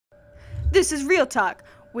This is Real Talk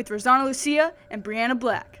with Rosana Lucia and Brianna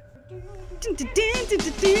Black.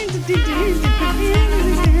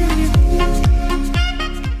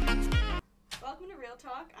 Welcome to Real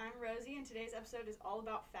Talk. I'm Rosie, and today's episode is all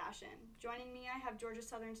about fashion. Joining me, I have Georgia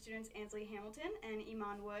Southern students Ansley Hamilton and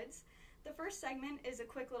Iman Woods. The first segment is a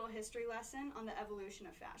quick little history lesson on the evolution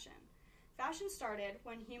of fashion. Fashion started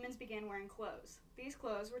when humans began wearing clothes. These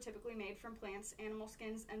clothes were typically made from plants, animal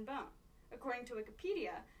skins, and bone. According to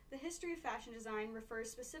Wikipedia, the history of fashion design refers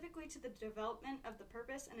specifically to the development of the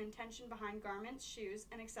purpose and intention behind garments, shoes,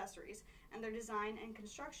 and accessories, and their design and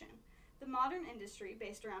construction. The modern industry,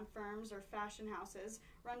 based around firms or fashion houses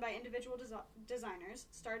run by individual designers,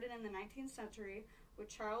 started in the 19th century with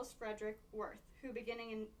Charles Frederick Worth, who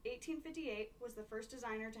beginning in 1858 was the first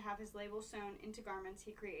designer to have his label sewn into garments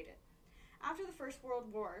he created. After the First World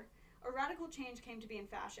War, a radical change came to be in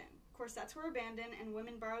fashion. Corsets were abandoned, and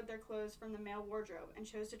women borrowed their clothes from the male wardrobe and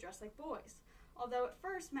chose to dress like boys. Although at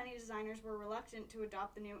first many designers were reluctant to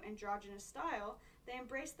adopt the new androgynous style, they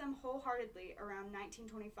embraced them wholeheartedly around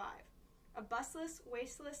 1925. A bustless,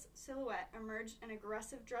 waistless silhouette emerged, and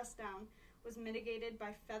aggressive dress down was mitigated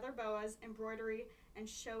by feather boas, embroidery, and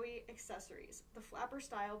showy accessories. The flapper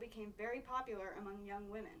style became very popular among young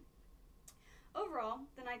women. Overall,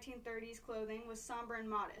 the 1930s clothing was somber and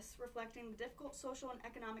modest, reflecting the difficult social and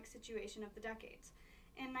economic situation of the decades.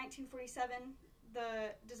 In 1947,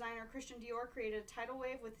 the designer Christian Dior created a tidal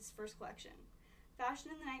wave with his first collection.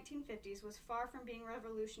 Fashion in the 1950s was far from being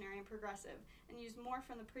revolutionary and progressive, and used more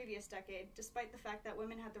from the previous decade, despite the fact that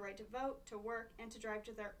women had the right to vote, to work, and to drive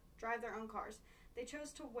their own cars. They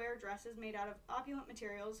chose to wear dresses made out of opulent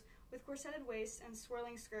materials, with corseted waists and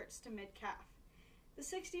swirling skirts to mid-calf. The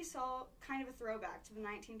 60s saw kind of a throwback to the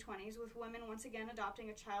 1920s, with women once again adopting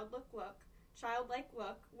a childlike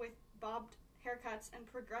look with bobbed haircuts and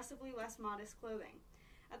progressively less modest clothing.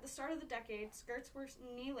 At the start of the decade, skirts were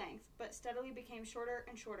knee-length, but steadily became shorter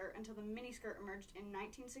and shorter until the miniskirt emerged in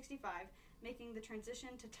 1965, making the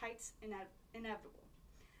transition to tights inevitable.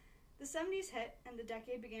 The 70s hit, and the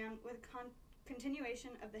decade began with a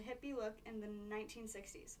continuation of the hippie look in the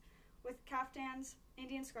 1960s. With caftans,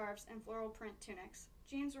 Indian scarves, and floral print tunics,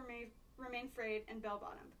 jeans remained frayed and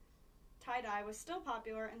bell-bottomed. Tie-dye was still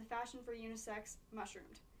popular, and the fashion for unisex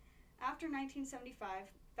mushroomed. After 1975,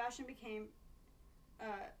 fashion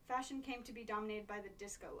came to be dominated by the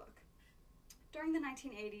disco look. During the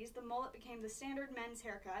 1980s, the mullet became the standard men's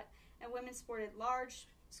haircut, and women sported large,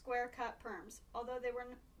 square-cut perms, although there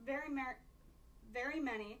were very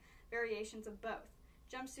many variations of both.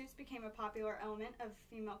 Jumpsuits became a popular element of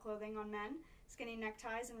female clothing on men, skinny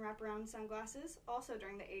neckties and wraparound sunglasses. Also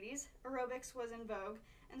during the 80s, aerobics was in vogue,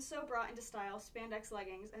 and so brought into style spandex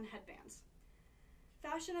leggings and headbands.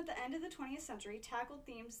 Fashion at the end of the 20th century tackled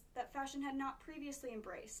themes that fashion had not previously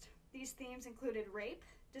embraced. These themes included rape,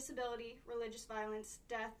 disability, religious violence,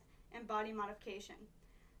 death, and body modification.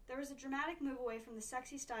 There was a dramatic move away from the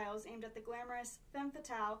sexy styles aimed at the glamorous femme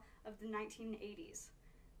fatale of the 1980s.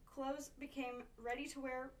 Clothes became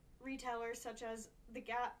ready-to-wear. Retailers such as The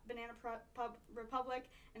Gap, Banana Republic,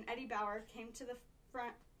 and Eddie Bauer came to the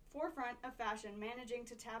forefront of fashion, managing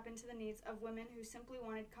to tap into the needs of women who simply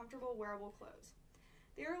wanted comfortable, wearable clothes.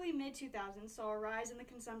 The early mid-2000s saw a rise in the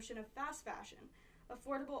consumption of fast fashion,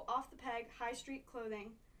 affordable, off-the-peg, high-street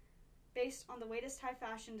clothing based on the latest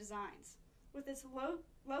high-fashion designs. With its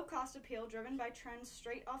low-cost appeal driven by trends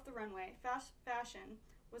straight off the runway, fast fashion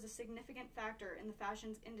was a significant factor in the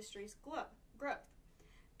fashion industry's growth.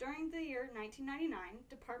 During the year 1999,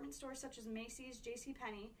 department stores such as Macy's,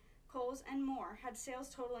 JCPenney, Kohl's, and more had sales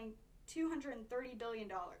totaling $230 billion.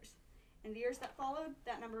 In the years that followed,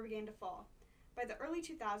 that number began to fall. By the early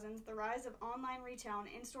 2000s, the rise of online retail and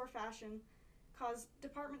in-store fashion caused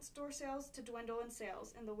department store sales to dwindle in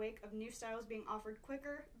sales in the wake of new styles being offered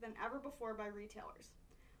quicker than ever before by retailers.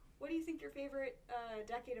 What do you think your favorite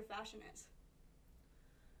decade of fashion is?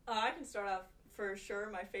 I can start off for sure.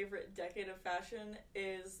 My favorite decade of fashion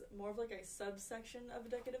is more of like a subsection of a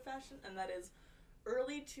decade of fashion, and that is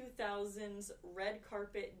early 2000s red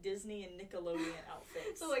carpet Disney and Nickelodeon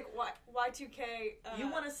outfits. So like Y2K. You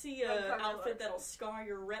want to see an outfit that'll scar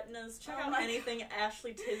your retinas? Check out anything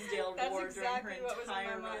Ashley Tisdale wore exactly during her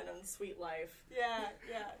entire run on Sweet Life. Yeah.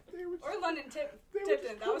 Or London Tipton.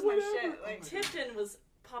 That was my shit. Like Tipton was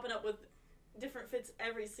popping up with different fits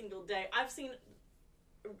every single day. I've seen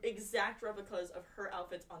exact replicas of her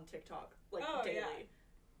outfits on TikTok, daily. Yeah.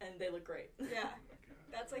 And they look great. Yeah.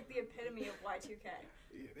 That's like the epitome of Y2K.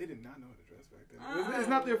 Yeah, they did not know how to dress back then. It's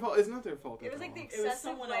not their fault. It's not their fault. It was like the It was excessive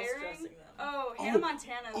someone else layering. dressing them. Oh, Hannah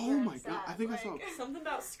Montana. Oh my god! I think I saw Something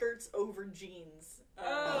about skirts over jeans.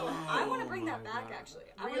 I want to bring that back. God. Actually,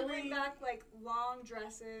 I want to bring back like long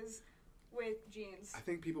dresses with jeans. I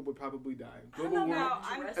think people would probably die. I don't know.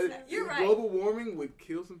 You're right. Global warming would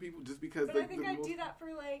kill some people just because. But I think I'd do that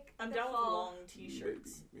for like. I'm the down fall. with long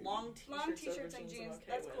t-shirts. Maybe. Long t-shirts and over jeans. Okay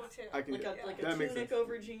That's with. cool too. I can, Like a that makes tunic sense.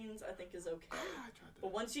 over jeans, I think is okay. I tried that.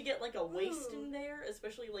 But once you get like a waist in there,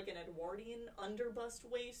 especially like an Edwardian underbust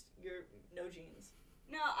waist, you're no jeans.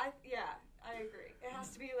 No, I agree. It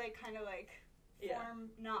has to be like kind of like form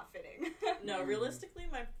not fitting. No, realistically,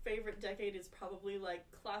 my favorite decade is probably like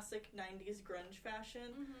classic '90s grunge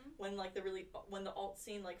fashion, when like when the alt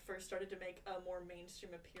scene like first started to make a more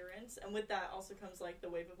mainstream appearance, and with that also comes like the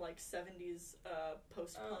wave of like '70s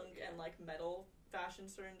post-punk and like metal fashion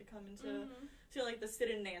starting to come into. So like the Sid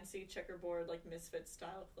and Nancy checkerboard like Misfit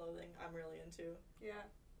style clothing, I'm really into. Yeah.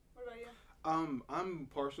 What about you? I'm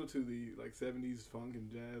partial to the like 70s funk and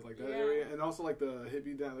jazz, like that area, and also like the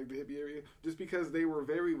hippie area, just because they were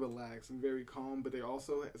very relaxed and very calm, but they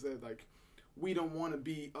also said like, we don't want to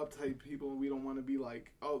be uptight people, and we don't want to be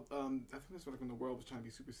like, I think that's like when the world was trying to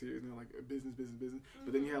be super serious, and they're like business,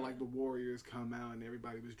 but then you had like the Warriors come out, and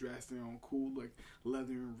everybody was dressed in their own cool like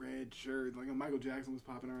leather and red shirts, like Michael Jackson was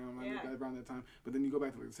popping around around that time, but then you go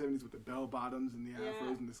back to like the 70s with the bell bottoms and the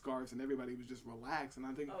afros and the scarves, and everybody was just relaxed, and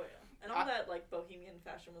I think and all that like bohemian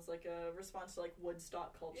fashion was like a response to like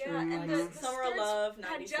Woodstock culture. Yeah, and the Summer of Love, had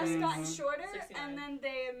 96, just gotten shorter, 69. and then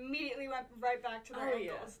they immediately went right back to their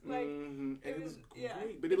ankles. Like it was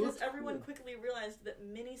great, but because everyone quickly realized that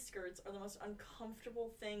mini skirts are the most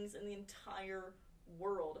uncomfortable things in the entire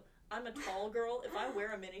world. I'm a tall girl. If I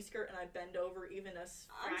wear a mini skirt and I bend over even a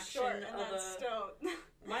fraction still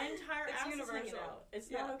my entire it's ass universal. is hanging out. It's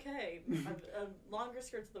not okay. Longer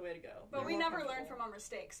skirts are the way to go. But we never learn from our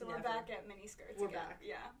mistakes, so we're back at mini skirts. We're again. back.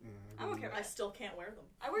 Yeah. I'm okay with it. I still can't wear them.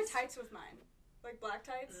 I wear tights with mine, like black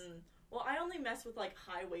tights. Well, I only mess with like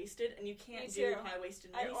high-waisted, and you can't do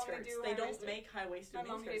high-waisted mini skirts. They don't make high-waisted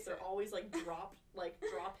mini skirts. They're always like drop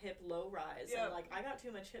hip, low rise, and like I got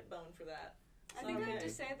too much hip bone for that. I think I have to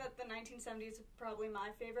say that the 1970s is probably my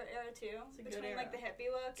favorite era too. Between like the hippie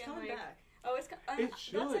look and like back. Oh,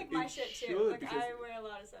 that's like my shit too. Like I wear a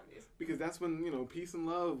lot of 70s. Because that's when peace and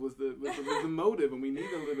love was the motive, and we need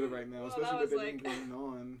a little bit of right now, especially with everything going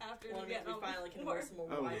on. After we finally can wear some more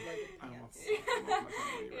wide-legged pants.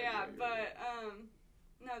 But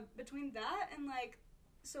no, between that and like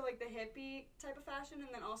the hippie type of fashion, and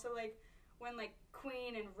then also like when like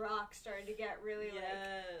Queen and rock started to get really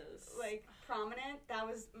like prominent, that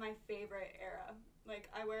was my favorite era. Like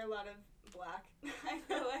I wear a lot of black. I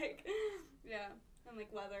feel like and like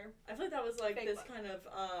leather. I feel like that was like fake this leather. kind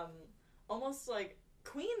of almost like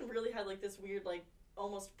Queen really had like this weird like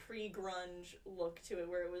almost pre-grunge look to it,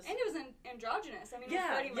 where it was and it was androgynous. I mean, with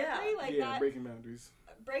Freddie Mercury, like that breaking boundaries,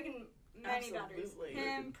 many boundaries.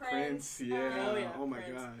 Him, Prince, oh my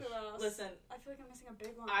Prince. gosh. Who else? Listen, I feel like I'm missing a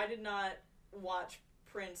big one. I did not watch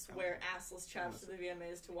Prince wear assless chaps to the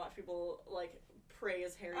VMAs to watch people like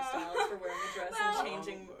praise Harry Styles for wearing a dress and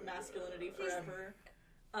changing masculinity forever.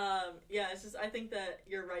 It's just I think that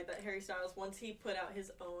you're right that Harry Styles, once he put out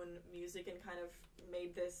his own music and kind of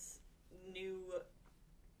made this new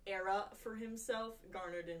era for himself,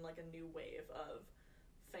 garnered in like a new wave of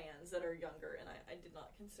fans that are younger, and I did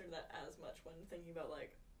not consider that as much when thinking about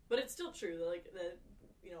like, but it's still true like that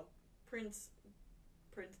Prince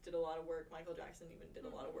did a lot of work. Michael Jackson even did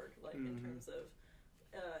a lot of work like in terms of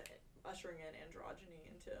ushering in androgyny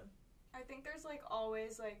into. I think there's like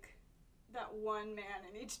always like that one man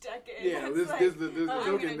in each decade. Yeah, there's the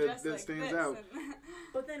token that stands out.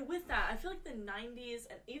 But then with that, I feel like the 90s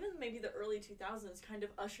and even maybe the early 2000s kind of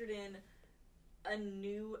ushered in a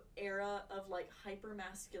new era of like hyper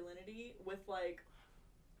masculinity with like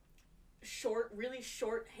really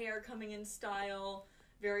short hair coming in style,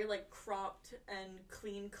 very like cropped and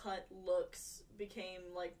clean cut looks became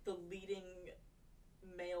like the leading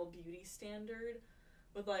male beauty standard,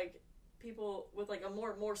 with like people with like a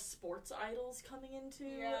more sports idols coming into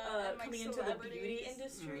the beauty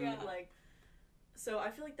industry. Like, so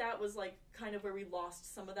I feel like that was like kind of where we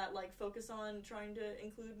lost some of that like focus on trying to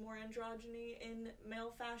include more androgyny in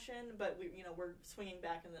male fashion, but we're swinging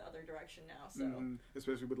back in the other direction now. So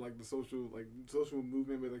especially with like the social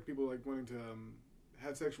movement with like people like wanting to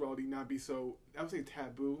sexuality not be so, I would say,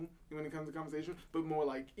 taboo when it comes to conversation, but more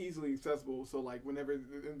like easily accessible. So like whenever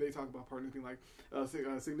they talk about partners being like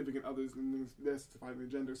significant others, and that's defining the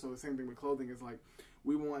gender. So the same thing with clothing is like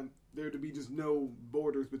we want there to be just no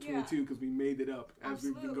borders between the two because we made it up as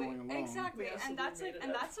we've been going along. Exactly, and that's like,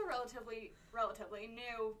 and that's a relatively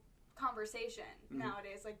new conversation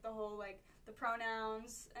nowadays. Like the whole like the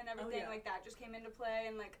pronouns and everything like that just came into play,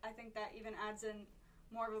 and like I think that even adds in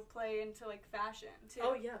more of a play into like fashion too.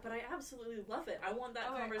 Oh yeah, but I absolutely love it. I want that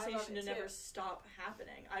conversation to never stop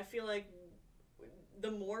happening. I feel like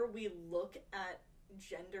the more we look at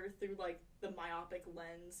gender through like the myopic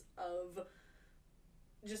lens of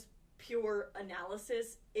just pure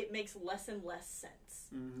analysis, it makes less and less sense.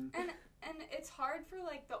 And it's hard for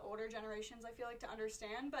like the older generations, I feel like, to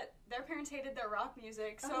understand, but their parents hated their rock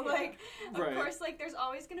music, so like of course like there's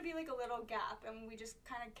always going to be like a little gap, and we just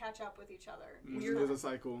kind of catch up with each other. There's a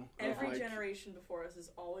cycle. Every generation before us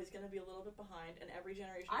is always going to be a little bit behind, and every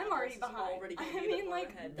generation I'm already behind. I mean,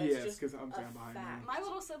 like ahead. That's just because I'm behind. Fact. My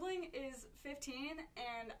little sibling is 15,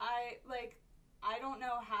 and I don't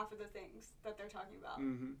know half of the things that they're talking about.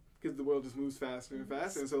 Because the world just moves faster and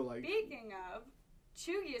faster, and so like. Speaking of,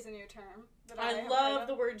 chuggy is a new term that I love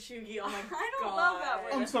the word chuggy. Oh my god. I don't love that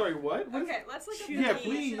word. I'm sorry, what? Okay, let's look up the Yeah,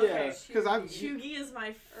 please, yeah. Because chuggy is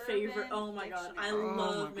my favorite. Oh my god. I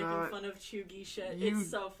love making fun of chuggy shit.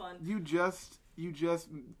 It's so fun. You just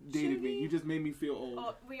dated me. You just made me feel old.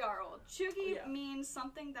 Oh, we are old. Chuggy means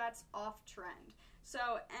something that's off trend. So,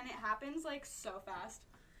 and it happens like so fast.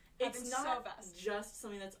 It's not just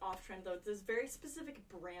something that's off-trend, though. It's this very specific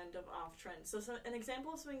brand of off-trend. So an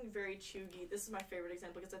example of something very chuggy, this is my favorite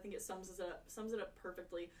example because I think it sums it up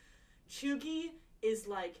perfectly. Chuggy is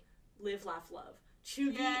like Live, Laugh, Love.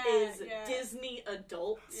 Chuggy is Disney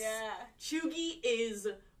adults. Yeah. Chuggy is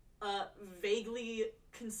vaguely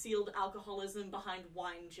concealed alcoholism behind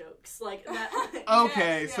wine jokes. Like that.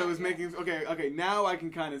 Okay, so it's making... Okay, now I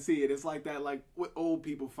can kind of see it. It's like that, like, what old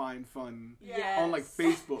people find fun on, like,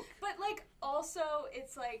 Facebook. But, like, also,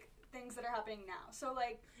 it's, like, things that are happening now. So,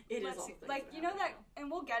 like... It is all things like, you know that...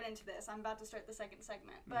 And we'll get into this. I'm about to start the second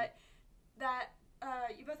segment. But that...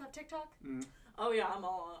 you both have TikTok? Oh, yeah, I'm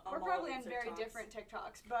all We're probably on very different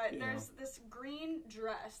TikToks. But there's this green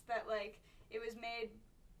dress that, like, it was made...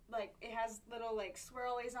 Like, it has little, like,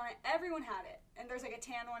 swirlies on it. Everyone had it. And there's, like, a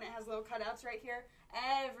tan one. It has little cutouts right here.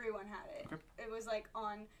 Everyone had it. Okay. It was, like,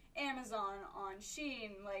 on Amazon, on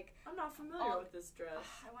Shein, like... I'm not familiar with this dress.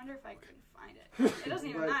 I wonder if I can find it. It doesn't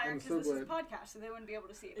even matter, because this is a podcast, so they wouldn't be able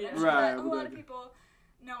to see it. Yeah. Right. But a lot of people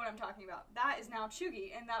know what I'm talking about. That is now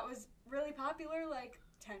chuggy, and that was really popular, like...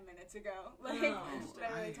 10 minutes ago. Like,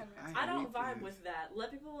 literally 10 minutes ago. I don't vibe with that.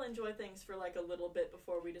 Let people enjoy things for like a little bit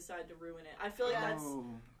before we decide to ruin it. I feel like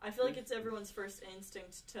I feel like it's everyone's first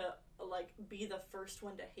instinct to like be the first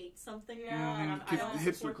one to hate something now. Because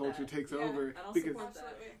hipster culture takes over. I don't because support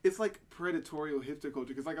that. It's like predatorial hipster culture.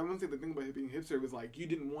 Because like I want to say the thing about being hipster was like you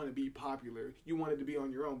didn't want to be popular. You wanted to be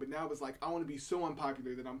on your own. But now it's like I want to be so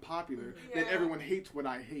unpopular that I'm popular that everyone hates what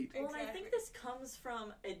I hate. Well, and I think this comes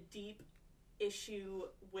from a deep issue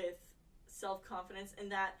with self-confidence in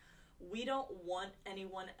that we don't want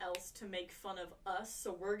anyone else to make fun of us,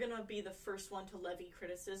 so we're gonna be the first one to levy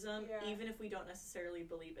criticism, even if we don't necessarily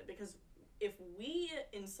believe it, because if we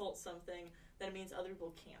insult something, then it means other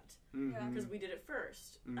people can't, because we did it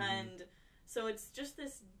first. And so it's just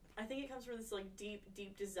this, I think it comes from this like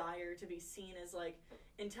deep desire to be seen as like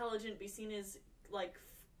intelligent, be seen as like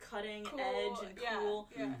cutting edge and cool,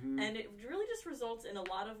 and it really just results in a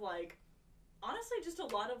lot of like, honestly, just a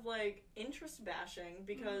lot of, like, interest bashing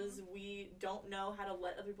because we don't know how to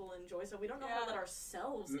let other people enjoy stuff. We don't know how to let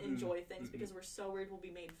ourselves enjoy things because we're so worried we'll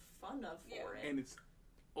be made fun of for it. And it's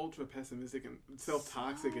ultra pessimistic and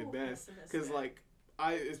self-toxic at best. Because, like,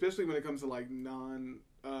 especially when it comes to, like, not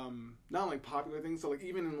like popular things, so, like,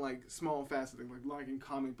 even in, like, small facets, like liking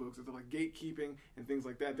comic books or, like, gatekeeping and things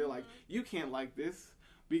like that, they're like, you can't like this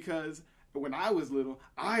because... When I was little,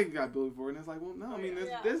 I got bullied for it, and it's like, well, no, I mean,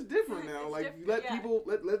 that's different now. It's like,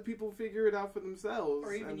 let people figure it out for themselves.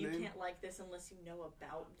 Or even you can't like this unless you know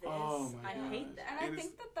about this. I hate that. And I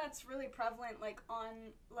think that that's really prevalent, like,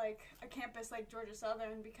 on, like, a campus like Georgia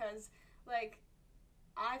Southern, because, like,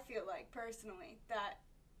 I feel like, personally, that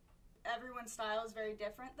everyone's style is very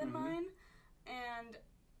different than mine, and...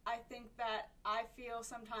 I think that I feel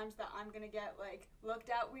sometimes that I'm going to get, like, looked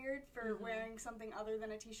at weird for wearing something other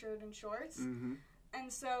than a t-shirt and shorts.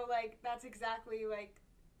 And so, like, that's exactly, like,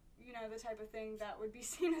 you know, the type of thing that would be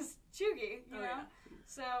seen as chuggy, you know? Yeah.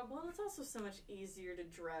 So... Well, it's also so much easier to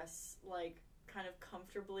dress, like, kind of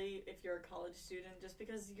comfortably if you're a college student, just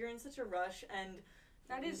because you're in such a rush, and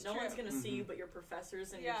That is no true. one's gonna see you but your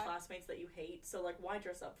professors and your classmates that you hate. So like, why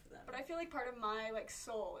dress up for them? But I feel like part of my like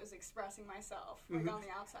soul is expressing myself like on the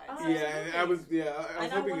outside. Oh, Yeah, I was hoping you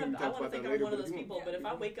I talk want to about think that I'm later. one of but those you people. won't. But if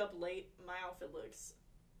I wake up late, my outfit looks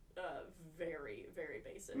very, very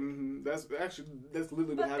basic. That's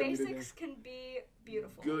literally what But happened to me basics can be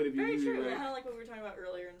beautiful. Good if you Very use true. it right. Kind of like what we were talking about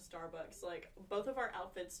earlier in Starbucks. Like, both of our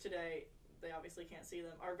outfits today, they obviously can't see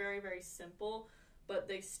them, are very, very simple, but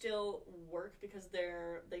they still work because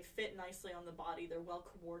they fit nicely on the body. They're well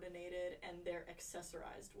coordinated and they're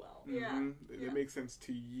accessorized well. Yeah. It makes sense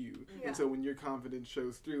to you, Yeah. and so when your confidence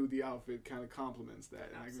shows through, the outfit kind of complements that,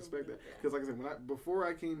 and I can respect that. Absolutely. Because like I said, before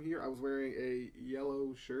I came here, I was wearing a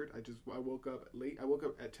yellow shirt. I woke up late. I woke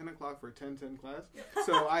up at 10 o'clock for a 10:10 class,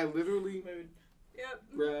 so I literally Yep.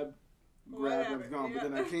 grabbed Whatever, and was gone. But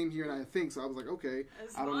then I came here and I had to think, so I was like, okay,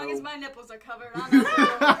 As I don't long know. as my nipples are covered, I'm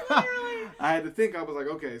not literally. I had to think. I was like,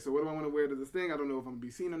 okay, so what do I want to wear to this thing? I don't know if I'm gonna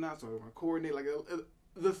be seen or not, so I want to coordinate. Like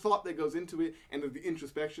the thought that goes into it, and the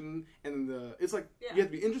introspection, and it's like you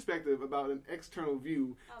have to be introspective about an external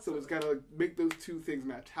view. Absolutely. So it's got to make those two things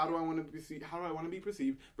match. How do I want to be How do I want to be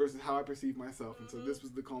perceived versus how I perceive myself? And so this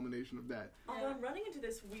was the culmination of that. Although I'm running into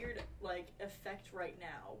this weird like effect right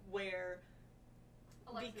now where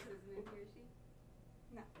Alexis isn't in here, is she?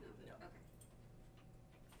 No. No. Okay.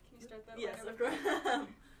 Can you start that? Yes, later? of course.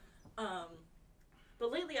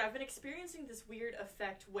 But lately I've been experiencing this weird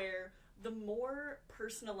effect where the more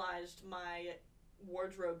personalized my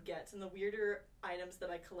wardrobe gets and the weirder items that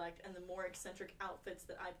I collect and the more eccentric outfits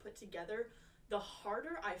that I put together, the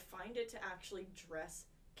harder I find it to actually dress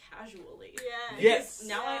casually. Yes.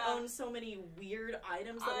 Now I own so many weird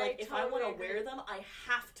items that, like, if I totally want to agree. wear them, I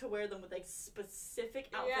have to wear them with a specific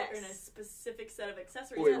outfit and a specific set of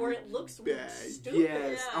accessories, or it looks stupid. Yes.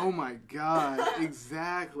 Yeah. Oh my God.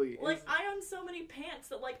 Exactly. Like, I own so many pants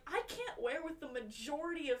that, like, I can't wear with the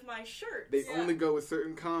majority of my shirts. They only go with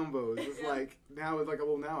certain combos. It's Yeah. like now it's like,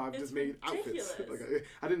 well, now I've It's just made ridiculous. outfits. Like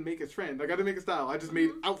I didn't make a trend. Like I didn't make a style. I just made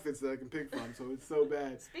outfits that I can pick from. So it's so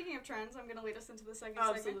bad. Speaking of trends, I'm going to lead us into the second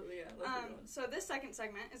segment. Absolutely, yeah. Let's keep going. So this second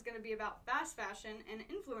segment is going to be about fast fashion and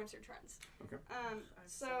influencer trends. Okay.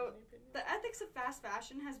 So many opinions. the ethics of fast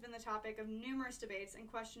fashion has been the topic of numerous debates and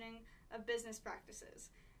questioning of business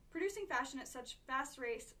practices. Producing fashion at such fast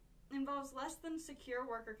rates involves less than secure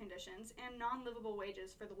worker conditions and non-livable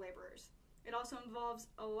wages for the laborers. It also involves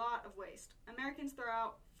a lot of waste. Americans throw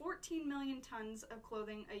out 14 million tons of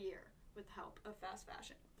clothing a year with the help of fast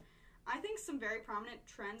fashion. I think some very prominent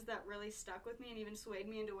trends that really stuck with me and even swayed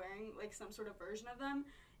me into wearing like some sort of version of them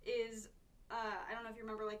is, I don't know if you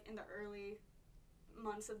remember, like in the early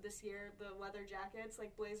months of this year, the leather jackets,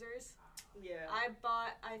 like blazers. Yeah. I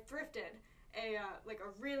thrifted a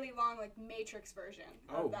really long like Matrix version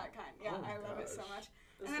of that kind. Yeah, Oh my I love it so gosh. much.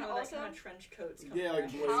 Those and then kind of, also- that kind of trench coats. Yeah,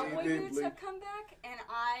 like coming back. blazer. Cowboy They boots blink. have come back, and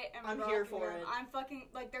I am I'm rocking here for them. it. I'm fucking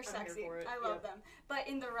like they're I'm here sexy. for it, I love yep. them, but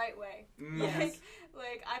in the right way. Yes.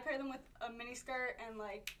 Like I pair them with a mini skirt and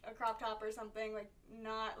like a crop top or something. Like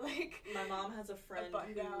not like. My mom has a friend button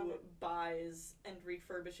who down. buys and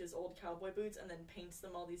refurbishes old cowboy boots and then paints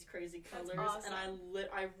them all these crazy That's colors. awesome. And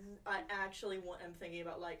I actually am thinking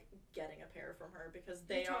about like getting a pair from her because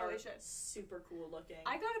they totally are should. super cool looking.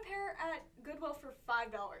 I got a pair at Goodwill for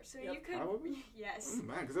 $5, so Yep. you could. Cowboy boots? Yes. Oh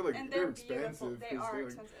man, because they're like And they're beautiful. expensive. They 'cause are they're,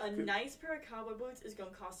 like, expensive. a nice pair of cowboy boots is going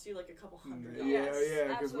to cost you like a couple $100. Yes, yeah.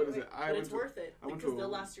 Because what is it? absolutely. But it's worth it I went because to they'll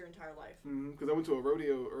a- last your entire life. Because I went to a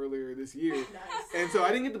rodeo earlier this year, Nice. and so I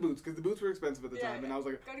didn't get the boots because the boots were expensive at the Yeah, time, and yeah. I was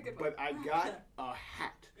like, Go to Goodwill. but I got a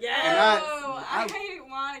hat. Yeah. And I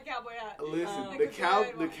want a cowboy hat. Listen, Like the a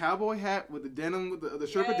good the one. cowboy hat with the denim, with the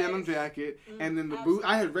Sherpa denim jacket, and then the boot.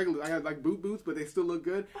 I had regular, I had like boot boots, but they still look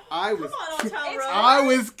good. I was, Come on, Hotel Row. I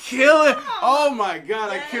was killing. Oh my god,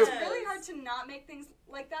 I Yes. killed. It's really hard to not make things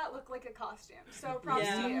like that look like a costume. So props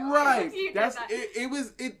Yeah. to you. Right. If you did That's that. it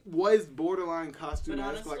was borderline But costume.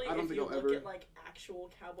 honestly, Like I don't if think you I'll look ever. at like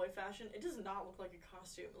actual cowboy fashion, it does not look like a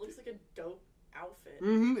costume. It looks like a dope outfit.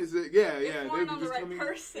 Is it? Yeah, If yeah. worn they on the just right tell me-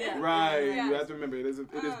 person. Yeah. Right. Yes. You have to remember it is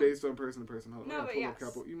based on person to person. Hold on, No, I gotta but pull up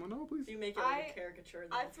yes. cowboy. You want to know, please? If you make it like a caricature,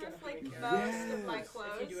 then I it's gonna thrift be like a most character. of my Yes. clothes.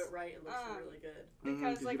 If you do it right, it looks really good.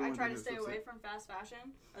 Because like you I don't try want to to stay mess away up. from fast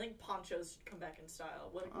fashion. I think ponchos come back in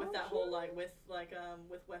style. With Oh, that sure. whole like with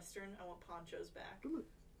Western, I want ponchos back. Good look.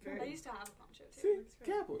 I used to have a poncho too. See, looks great.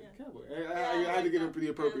 cowboy, Yeah. cowboy. Yeah, I had to get like a pretty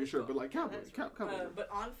that. appropriate Yeah, shirt, cool. but like cowboy, Yeah, that's cowboy. But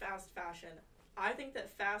on fast fashion, I think that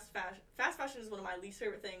fast fashion is one of my least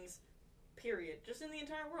favorite things. Period. Just in the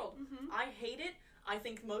entire world, I hate it. I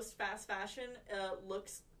think most fast fashion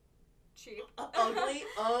looks Cheap. ugly.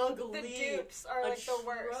 The dupes are like the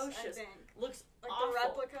worst, I Atrocious. think. looks like awful. the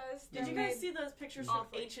replicas. Did you guys see those pictures from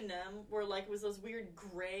awfully. H&M where like it was those weird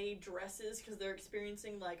gray dresses because they're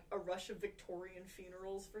experiencing like a rush of Victorian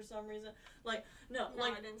funerals for some reason? Like no,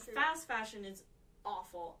 like I didn't see fast fashion is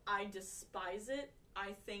awful. I despise it.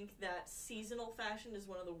 I think that seasonal fashion is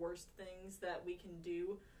one of the worst things that we can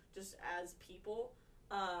do just as people.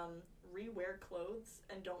 Rewear clothes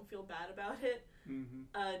and don't feel bad about it.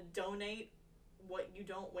 Donate what you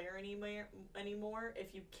don't wear anymore.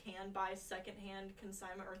 If you can buy secondhand,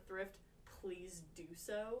 consignment, or thrift, please do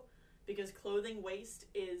so, because clothing waste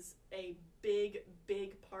is a big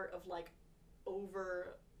part of like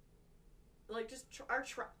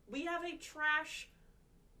we have a trash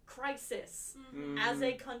crisis. As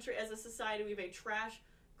a country, as a society, we have a trash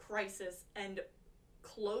crisis, and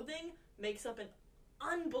clothing makes up an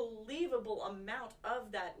unbelievable amount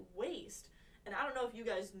of that waste. And I don't know if you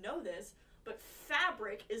guys know this, but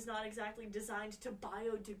fabric is not exactly designed to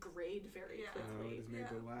biodegrade very quickly. It's made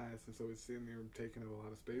to last, and so it's sitting there taking up a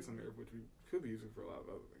lot of space on there, which we could be using for a lot of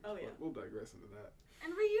other things. Oh, yeah. But we'll digress into that.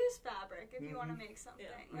 And reuse fabric if you want to make something.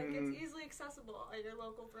 Like, it's easily accessible at your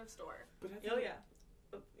local thrift store. But I'm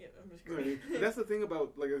just right. That's the thing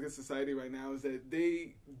about like I guess society right now is that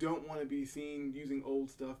they don't want to be seen using old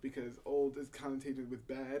stuff because old is connotated with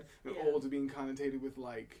bad, and old is being connotated with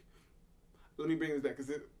like. Let me bring this back because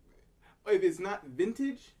if it's not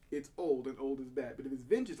vintage, it's old, and old is bad. But if it's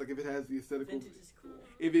vintage, like if it has the aesthetical, vintage is cool.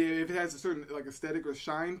 If it has a certain like aesthetic or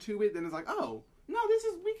shine to it, then it's like, oh no,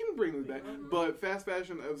 we can bring this back. But fast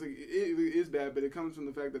fashion, I was like, it is bad, but it comes from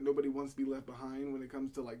the fact that nobody wants to be left behind when it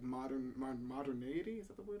comes to like modernity. Is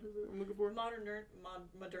that the word I'm looking for?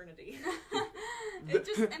 Modernity. And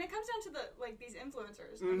it comes down to these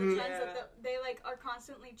influencers and the trends that they like are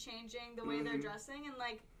constantly changing the way they're dressing, and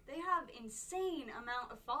like they have insane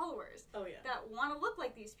amount of followers that want to look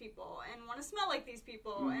like these people and want to smell like these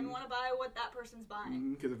people and want to buy what that person's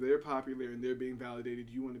buying. Because if they're popular and they're being validated,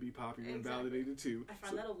 you want to be popular and validated too. I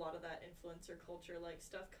find that a lot of that influencer culture like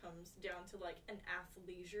stuff comes down to like an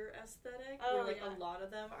athleisure aesthetic, where like a lot of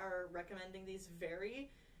them are recommending these very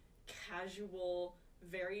casual,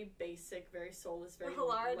 very basic, very soulless, very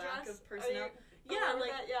lack of personality.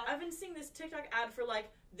 I've been seeing this TikTok ad for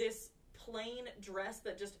like this plain dress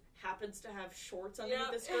that just happens to have shorts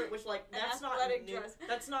underneath the skirt, which like that's not new.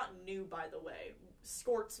 That's not new, by the way.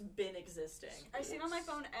 Skirt's been existing. I see it on my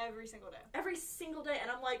phone every single day. Every single day,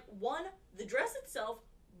 and I'm like, one, the dress itself,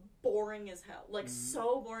 boring as hell. Like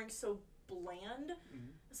so boring, so bland.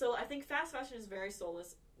 So I think fast fashion is very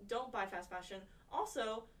soulless. Don't buy fast fashion.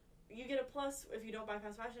 Also, you get a plus if you don't buy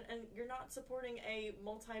fast fashion, and you're not supporting a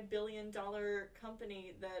multi-billion-dollar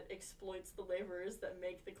company that exploits the laborers that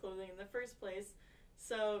make the clothing in the first place.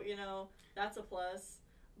 So, that's a plus.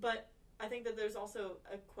 But I think that there's also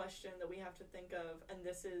a question that we have to think of, and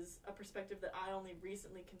this is a perspective that I only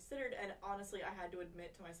recently considered, and honestly I had to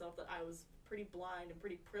admit to myself that I was pretty blind and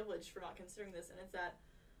pretty privileged for not considering this, and it's that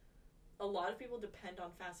a lot of people depend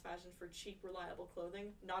on fast fashion for cheap, reliable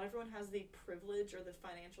clothing. Not everyone has the privilege or the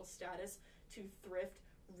financial status to thrift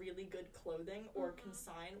really good clothing or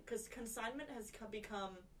consign, because consignment has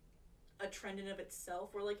become a trend in of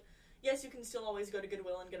itself, where like, yes, you can still always go to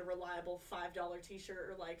Goodwill and get a reliable $5 t-shirt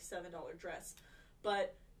or like $7 dress,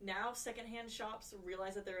 but now secondhand shops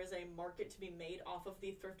realize that there is a market to be made off of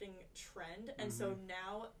the thrifting trend, and so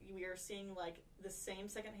now we are seeing like the same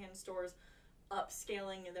secondhand stores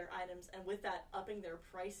upscaling their items, and with that upping their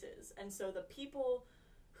prices. And so the people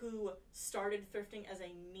who started thrifting as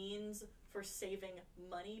a means for saving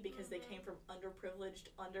money because they came from underprivileged,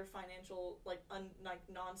 under-financial, like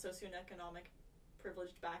non-socioeconomic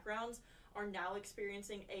privileged backgrounds are now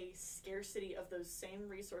experiencing a scarcity of those same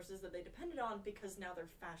resources that they depended on because now they're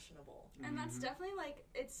fashionable. And that's definitely like,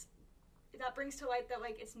 that brings to light that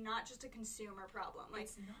like it's not just a consumer problem. Like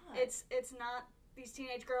it's not these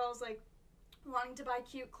teenage girls like wanting to buy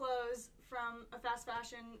cute clothes from a fast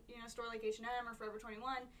fashion, store like H&M or Forever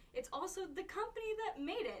 21. It's also the company that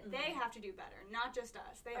made it. They have to do better, not just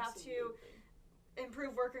us. They have to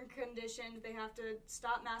improve worker conditions. They have to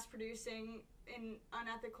stop mass producing in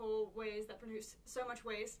unethical ways that produce so much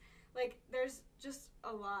waste. Like, there's just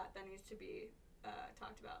a lot that needs to be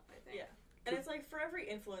talked about, I think. Yeah. And it's like, for every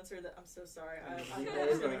influencer that, I'm so sorry,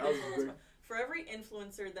 for every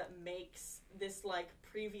influencer that makes this, like,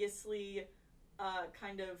 previously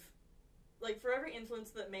for every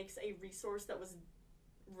influencer that makes a resource that was,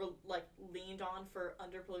 leaned on for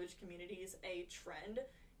underprivileged communities a trend,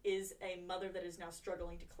 is a mother that is now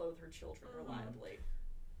struggling to clothe her children reliably.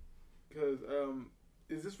 Because,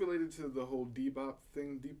 is this related to the whole Depop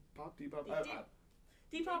thing? Depop?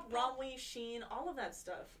 Depop, Romwe, Shein, all of that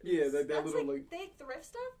stuff. Yeah, that That's little like they thrift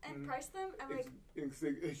stuff and price them and like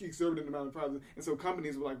exorbitant amount of profits, and so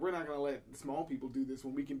companies were like, we're not going to let small people do this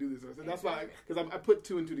when we can do this. So that's why, because I put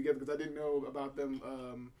two and two together because I didn't know about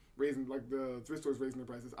them raising, like the thrift stores raising their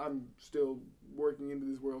prices. I'm still working into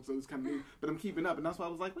this world, so it's kind of new, but I'm keeping up, and that's why I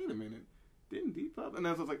was like, wait a minute. Didn't Depop? And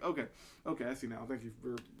I was like, okay, I see now. Thank you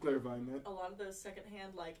for clarifying that. A lot of those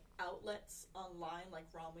secondhand like outlets online,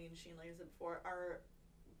 like Romwe and Shein, like I said before, are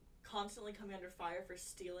constantly coming under fire for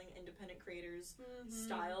stealing independent creators'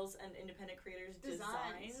 styles and independent creators'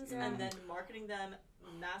 designs, and then marketing them,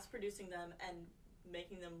 mass producing them, and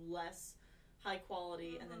making them less high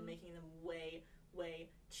quality, and then making them way, way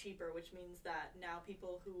cheaper. Which means that now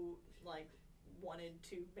people who like wanted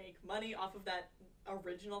to make money off of that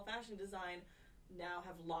original fashion design now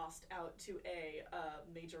have lost out to a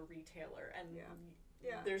major retailer, and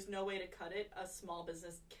there's no way to cut it. A small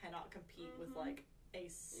business cannot compete with like a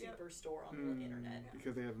superstore on the internet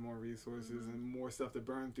because they have more resources and more stuff to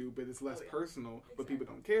burn through, but it's less personal. But people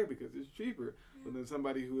don't care because it's cheaper. But then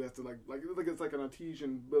somebody who has to like it's like an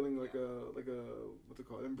artisan building like a what's it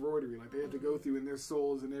called, embroidery. Like they have to go through in their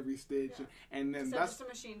souls in every stitch, and then that's just a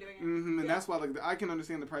machine doing it. And that's why like I can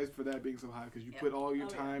understand the price for that being so high because you put all your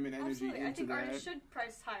time and energy into I think that. artists should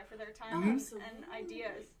price high for their time and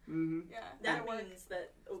ideas. That means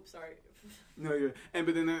that. Oops, sorry. No, yeah,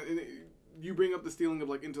 but then. You bring up the stealing of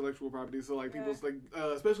like intellectual property, so like people's like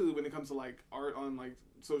especially when it comes to like art on like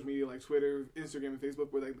social media like Twitter, Instagram, and Facebook,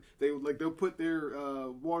 where they'll put their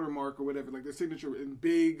watermark or whatever, like their signature in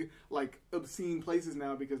big like obscene places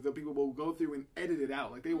now because the people will go through and edit it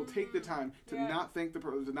out. Like they will take the time to not thank the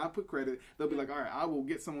person, to not put credit. They'll be like, all right, I will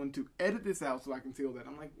get someone to edit this out so I can steal that.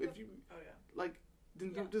 I'm like, if you like.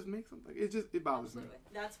 Then just make something. It bothers me.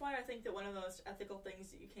 That's why I think that one of the most ethical things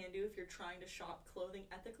that you can do if you're trying to shop clothing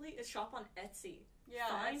ethically is shop on Etsy. Yeah,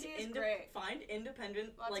 Etsy is great. Find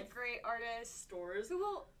independent, lots of great artists, stores who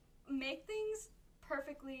will make things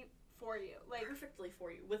perfectly for you,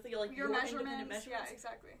 with your measurements. Yeah,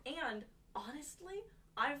 exactly. And honestly,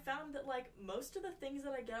 I've found that like most of the things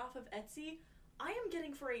that I get off of Etsy, I am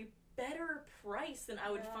getting for a better price than I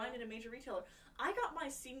would find in a major retailer. I got my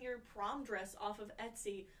senior prom dress off of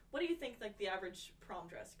Etsy. What do you think like the average prom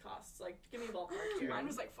dress costs? Like, give me a ballpark here. Mine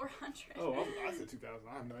was like $400. Oh, I said 2,000.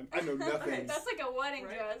 I know nothing. That's like a wedding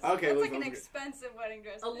dress. Okay, that's like an expensive wedding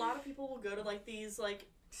dress. A lot of people will go to like these like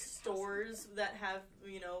stores that have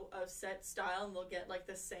a set style, and they'll get like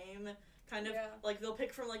the same kind of like they'll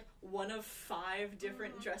pick from like one of 5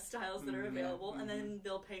 different dress styles that are available, and then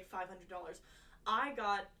they'll pay $500. I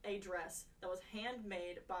got a dress that was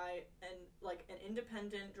handmade by an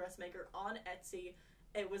independent dressmaker on Etsy.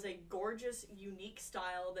 It was a gorgeous, unique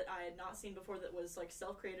style that I had not seen before that was like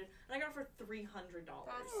self-created, and I got it for $300.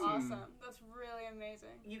 That's awesome. That's really amazing.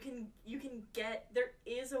 You can get, there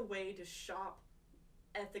is a way to shop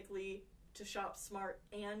ethically, to shop smart,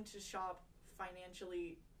 and to shop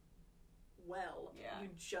financially well. You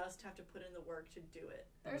just have to put in the work to do it.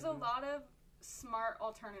 There's a lot of smart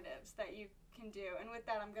alternatives that you can do, and with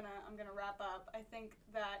that I'm gonna wrap up. I think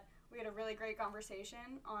that we had a really great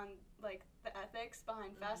conversation on like the ethics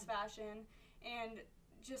behind fast fashion and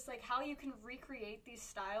just like how you can recreate these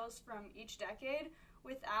styles from each decade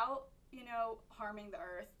without harming the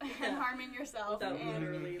earth and harming yourself and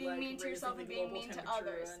being mean to yourself and being mean to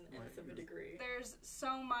others. There's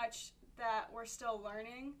so much that we're still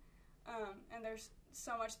learning, and there's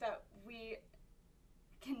so much that we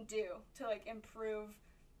can do to like improve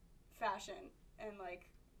fashion and like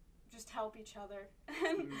just help each other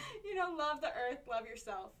and love the earth, love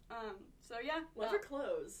yourself. Love your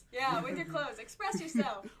clothes. Yeah, with your clothes, express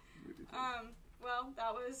yourself. Well,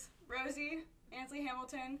 that was Rosie, Ansley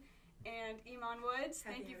Hamilton, and Iman Woods.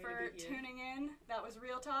 Thank you for tuning in. That was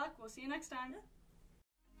Real Talk. We'll see you next time.